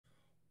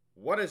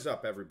What is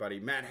up, everybody?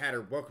 Matt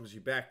Hatter welcomes you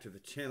back to the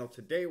channel.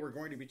 Today we're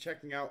going to be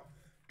checking out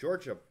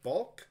Georgia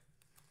Bulke.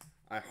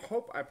 I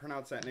hope I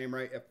pronounced that name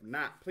right. If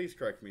not, please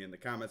correct me in the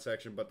comment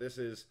section. But this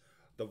is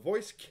The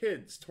Voice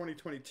Kids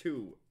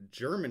 2022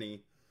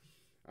 Germany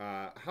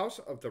House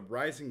of the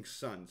Rising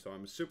Sun. So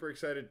I'm super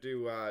excited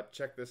to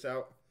check this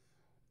out.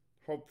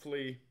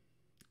 Hopefully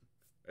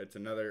it's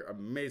another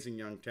amazing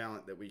young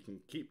talent that we can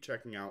keep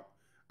checking out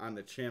on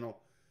the channel.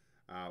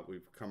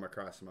 We've come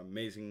across some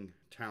amazing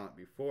talent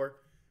before,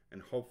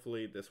 and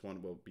hopefully this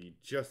one will be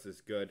just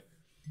as good.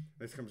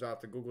 This comes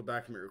out the Google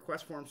document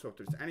request form, so if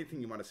there's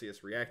anything you want to see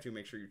us react to,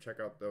 make sure you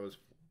check out those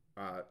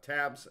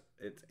tabs.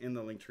 It's in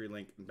the Linktree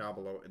link down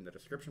below in the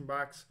description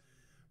box.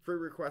 Free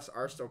requests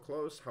are still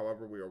closed.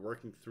 However, we are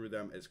working through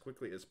them as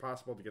quickly as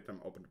possible to get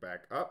them opened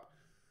back up.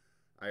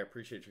 I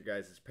appreciate your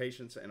guys'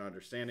 patience and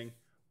understanding,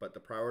 but the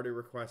priority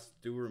requests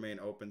do remain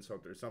open, so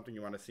if there's something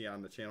you want to see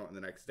on the channel in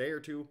the next day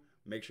or two,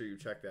 make sure you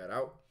check that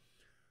out.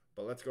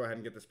 But let's go ahead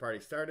and get this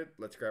party started.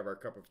 Let's grab our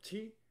cup of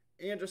tea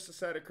and just a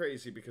side of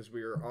crazy because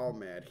we are all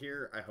mad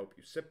here. I hope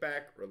you sit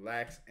back,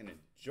 relax, and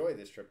enjoy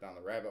this trip down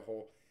the rabbit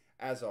hole.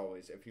 As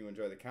always, if you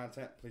enjoy the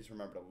content, please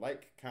remember to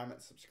like,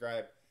 comment,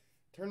 subscribe,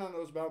 turn on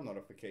those bell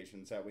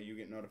notifications. That way you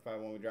get notified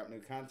when we drop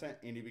new content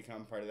and you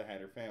become part of the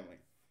Hatter family.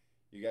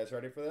 You guys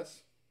ready for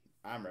this?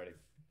 I'm ready.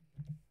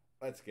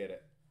 Let's get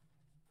it.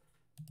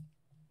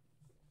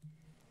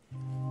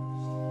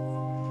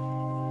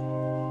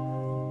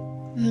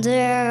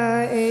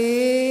 There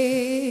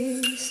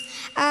is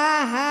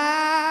a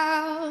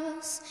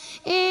house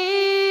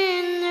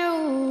in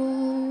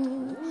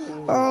New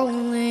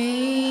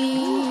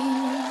Orleans.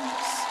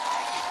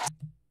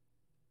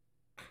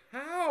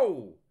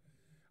 How?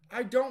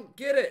 I don't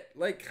get it.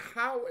 Like,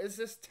 how is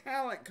this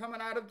talent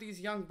coming out of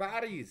these young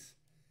bodies?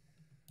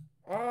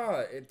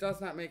 Oh, it does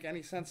not make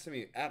any sense to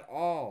me at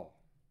all.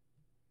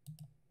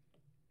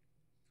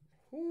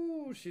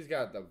 Ooh, she's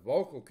got the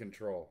vocal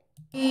control.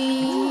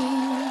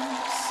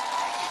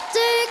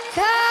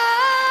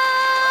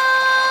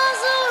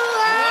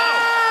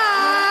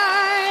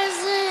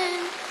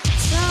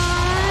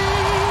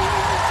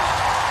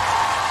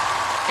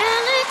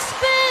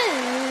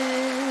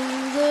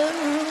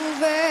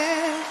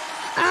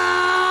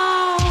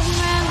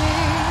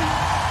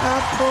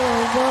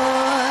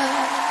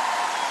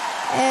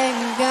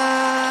 And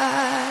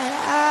God,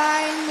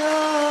 I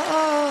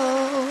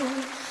know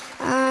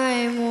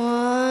I'm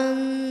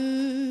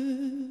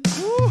one.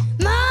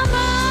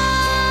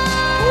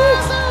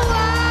 Mama's a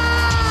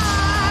wild.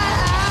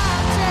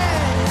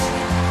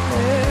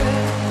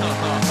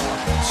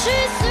 She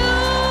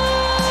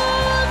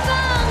soon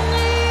found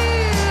me.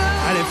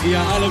 Alle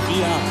vier, alle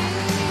vier.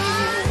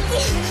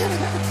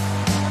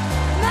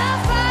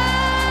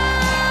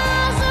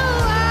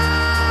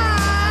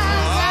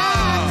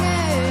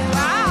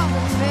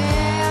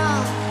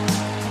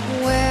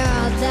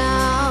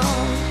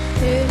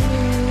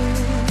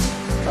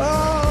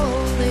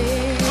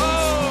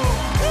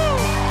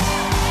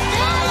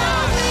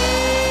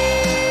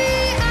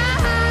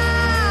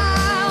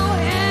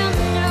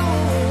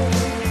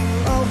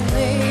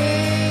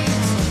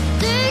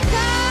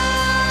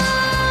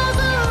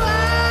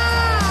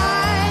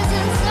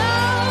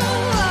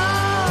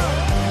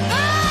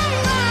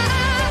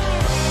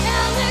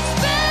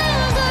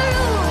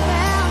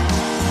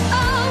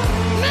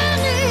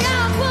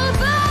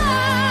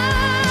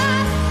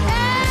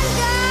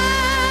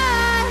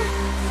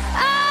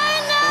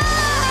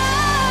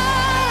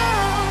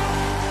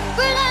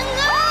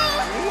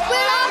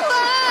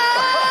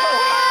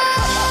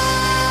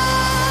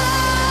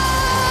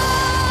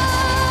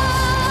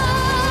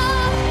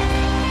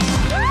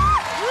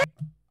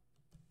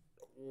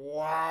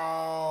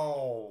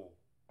 Wow.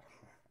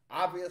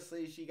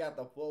 Obviously, she got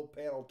the full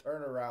panel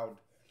turnaround,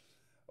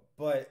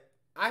 but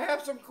I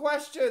have some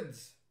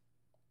questions.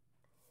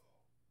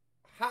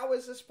 How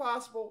is this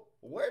possible?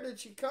 Where did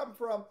she come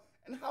from?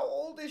 And how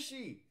old is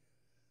she?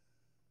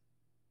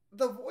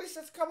 The voice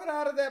that's coming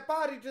out of that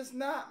body does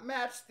not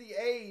match the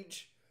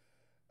age.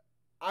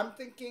 I'm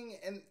thinking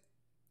in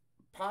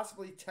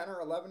possibly 10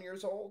 or 11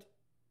 years old,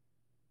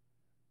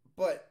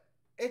 but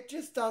it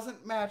just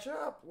doesn't match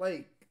up.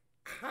 Like,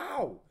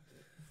 how?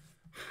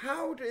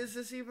 How is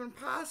this even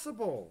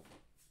possible?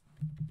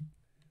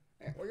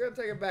 Hey, we're going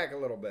to take it back a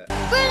little bit.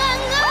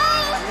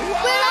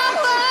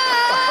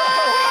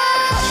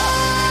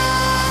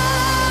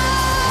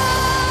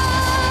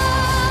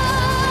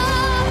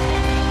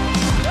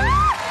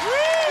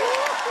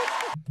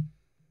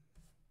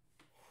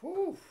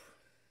 Whew.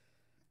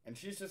 And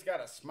she's just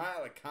got a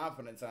smile of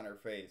confidence on her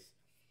face.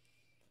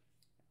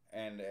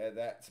 And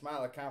that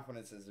smile of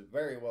confidence is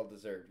very well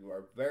deserved. You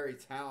are very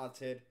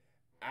talented.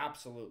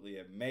 Absolutely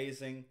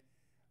amazing.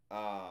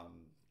 I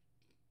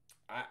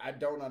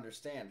don't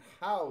understand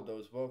how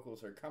those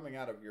vocals are coming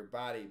out of your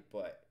body,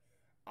 but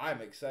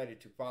I'm excited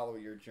to follow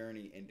your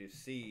journey and to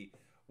see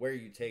where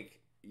you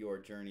take your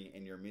journey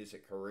in your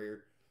music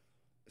career.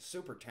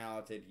 Super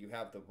talented. You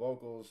have the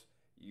vocals.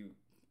 You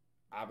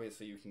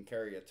obviously you can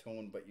carry a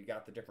tune, but you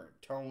got the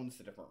different tones,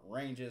 the different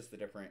ranges, the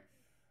different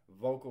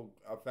vocal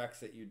effects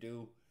that you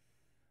do.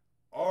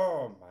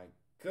 Oh my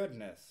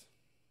goodness.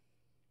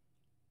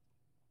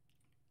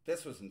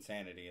 This was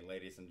insanity,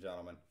 ladies and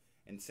gentlemen.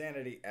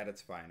 Insanity at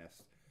its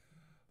finest.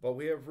 But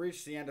we have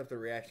reached the end of the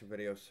reaction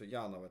video, so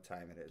y'all know what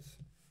time it is.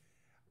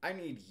 I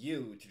need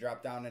you to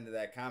drop down into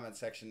that comment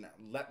section.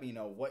 Let me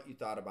know what you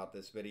thought about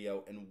this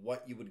video and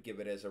what you would give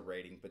it as a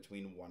rating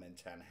between 1 and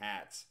 10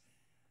 hats.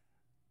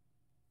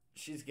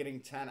 She's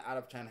getting 10 out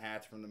of 10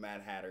 hats from the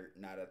Mad Hatter.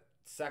 Not a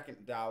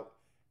second doubt,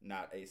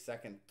 not a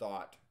second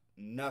thought,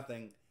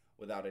 nothing.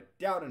 Without a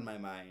doubt in my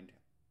mind,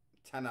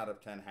 10 out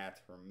of 10 hats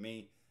from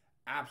me.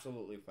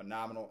 Absolutely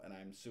phenomenal, and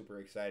I'm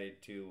super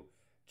excited to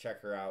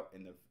check her out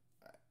in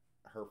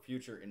her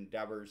future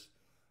endeavors,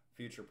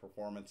 future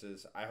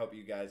performances. I hope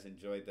you guys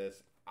enjoyed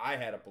this. I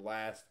had a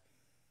blast.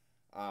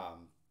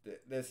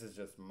 This is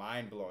just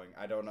mind-blowing.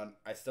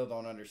 I still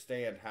don't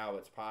understand how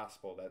it's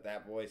possible that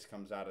that voice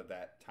comes out of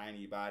that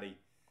tiny body.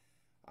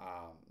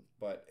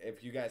 But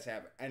if you guys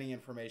have any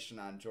information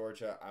on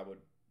Georgia, I would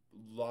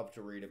love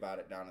to read about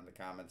it down in the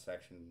comment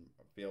section.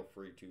 Feel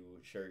free to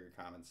share your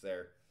comments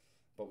there.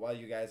 But while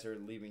you guys are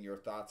leaving your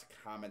thoughts,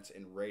 comments,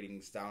 and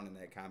ratings down in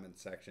that comment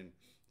section,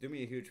 do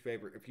me a huge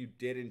favor. If you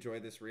did enjoy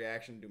this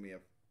reaction,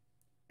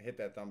 hit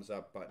that thumbs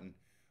up button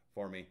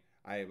for me.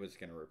 I was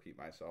going to repeat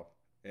myself.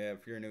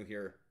 If you're new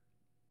here,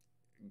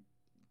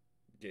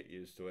 get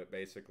used to it,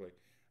 basically.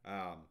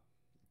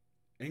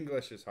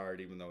 English is hard,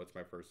 even though it's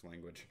my first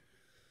language.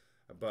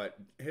 But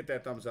hit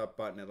that thumbs up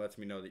button. It lets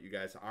me know that you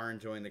guys are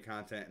enjoying the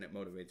content, and it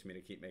motivates me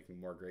to keep making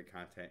more great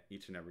content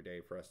each and every day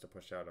for us to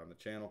push out on the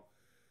channel.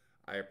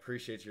 I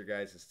appreciate your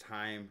guys'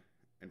 time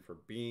and for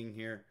being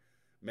here.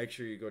 Make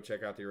sure you go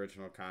check out the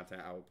original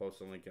content. I will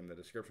post a link in the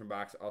description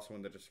box. Also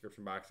in the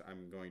description box,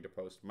 I'm going to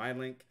post my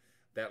link.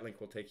 That link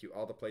will take you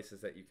all the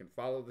places that you can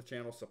follow the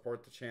channel,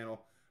 support the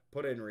channel,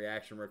 put in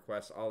reaction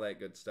requests, all that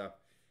good stuff.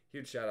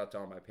 Huge shout out to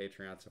all my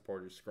Patreon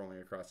supporters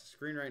scrolling across the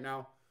screen right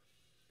now.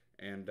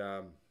 And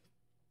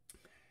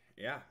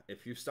yeah,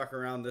 if you stuck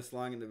around this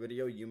long in the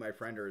video, you, my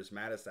friend, are as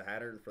mad as the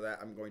Hatter. And for that,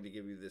 I'm going to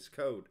give you this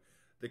code.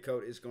 The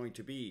code is going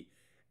to be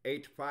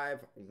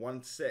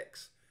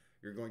 8516.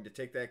 You're going to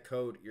take that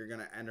code, you're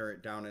going to enter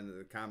it down into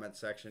the comment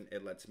section.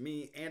 It lets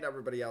me and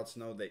everybody else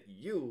know that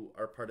you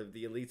are part of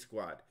the Elite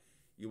Squad.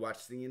 You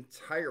watched the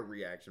entire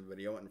reaction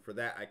video, and for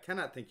that, I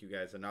cannot thank you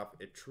guys enough.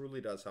 It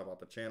truly does help out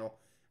the channel,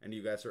 and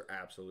you guys are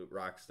absolute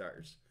rock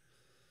stars.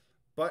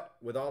 But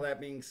with all that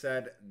being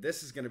said,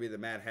 this is going to be the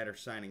Mad Hatter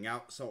signing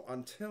out. So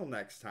until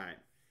next time,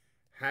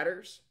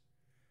 Hatters,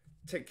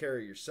 take care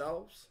of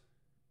yourselves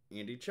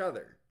and each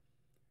other.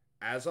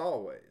 As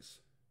always,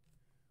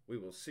 we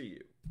will see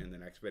you in the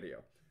next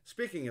video.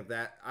 Speaking of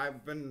that,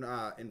 I've been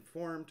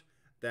informed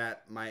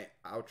that my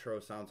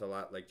outro sounds a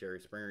lot like Jerry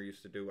Springer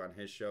used to do on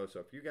his show. So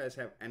if you guys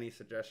have any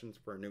suggestions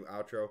for a new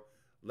outro,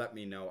 let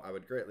me know. I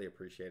would greatly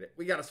appreciate it.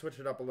 We got to switch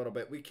it up a little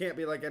bit. We can't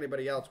be like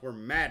anybody else. We're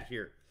mad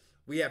here.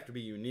 We have to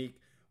be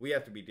unique. We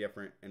have to be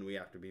different. And we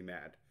have to be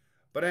mad.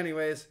 But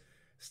anyways,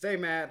 stay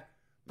mad.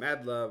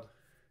 Mad love.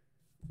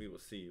 We will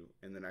see you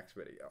in the next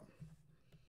video.